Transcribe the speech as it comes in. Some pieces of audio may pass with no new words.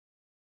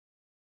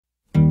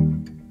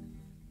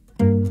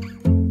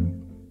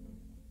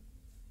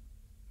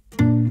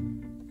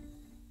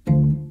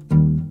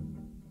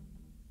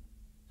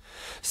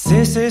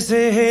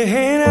Say, hey,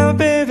 hey now,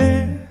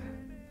 baby.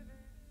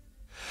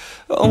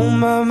 Oh,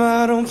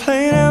 mama, don't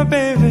play now,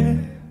 baby.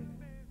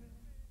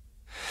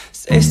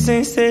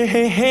 Say,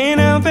 hey, hey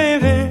now,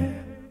 baby.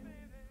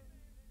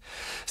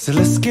 So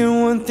let's get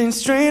one thing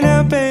straight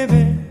now,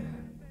 baby.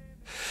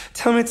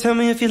 Tell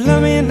me if you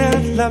love me or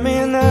not, love me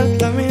or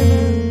not, love me or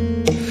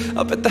not.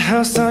 Up at the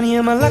house on you,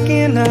 am I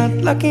lucky or not,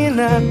 lucky or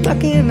not,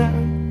 lucky or not?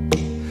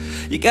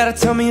 You gotta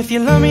tell me if you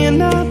love me or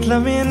not,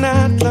 love me or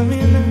not, love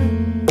me or not.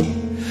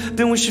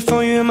 Been wishing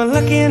for you, am I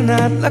lucky or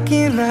not,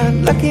 lucky or not,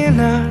 lucky or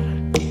not?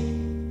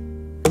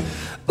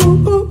 Ooh,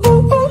 ooh,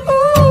 ooh, ooh,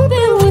 ooh,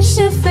 been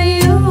wishing for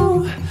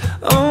you.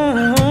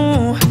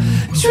 Oh,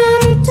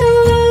 trying to do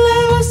what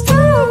lovers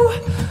do.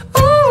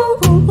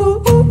 Ooh, ooh, ooh,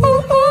 ooh,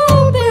 ooh,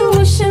 ooh, been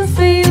wishing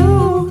for you.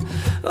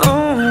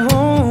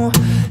 Oh,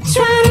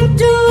 trying to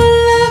do what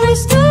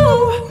lovers do.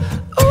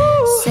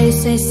 Ooh.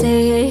 Say,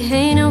 hey,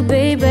 hey now,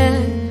 baby.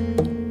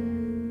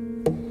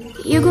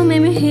 You gon'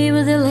 make me hear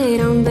with it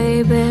later on,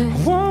 baby.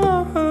 Whoa.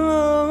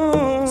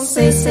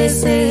 Say,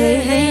 hey,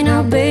 hey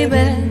now,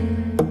 baby.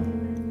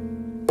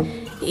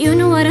 You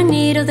know what I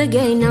need of the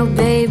game now,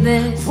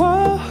 baby.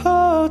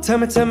 Whoa,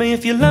 tell me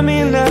if you love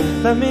me or not,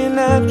 love me or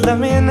not, love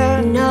me or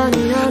not. No,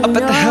 up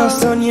at the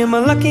house on you, am I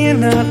lucky or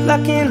not,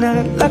 lucky or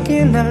not, lucky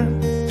or not?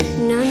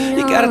 No.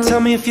 You gotta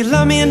tell me if you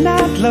love me or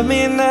not, love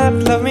me or not,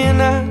 love me or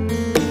not.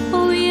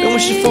 Oh yeah. Been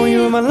wishing for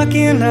you, am I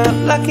lucky or not,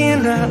 lucky or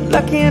not,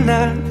 lucky or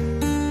not?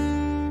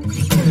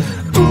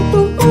 Ooh,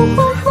 ooh, ooh,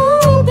 ooh,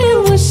 ooh,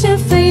 been wishing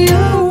for you.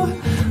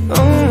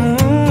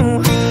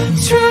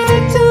 Trying to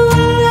do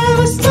what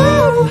lovers do.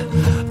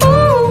 Ooh,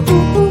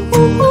 ooh, ooh,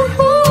 ooh, ooh,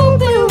 ooh,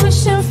 been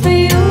wishing for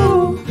you.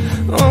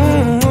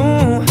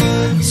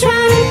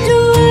 Trying to do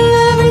what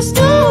lovers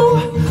do.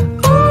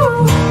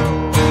 Ooh.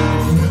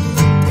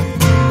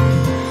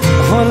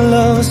 What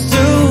lovers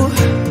do.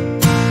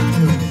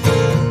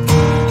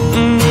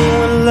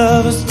 What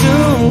lovers do.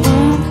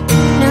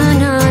 No.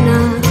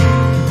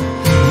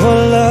 What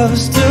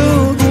lovers do.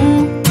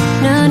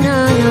 No.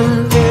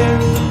 Yeah.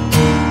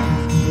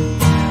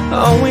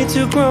 Are we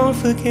too grown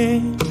for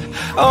games?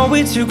 Are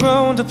we too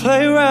grown to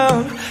play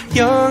around?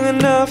 Young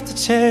enough to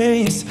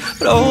chase,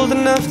 but old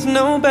enough to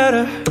know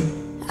better.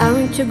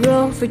 Aren't you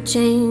grown for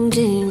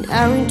changing?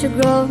 Aren't you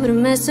grown to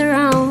mess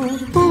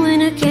around? But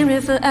when I came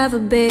here forever,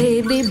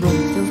 baby,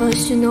 both of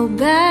us should know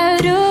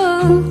better.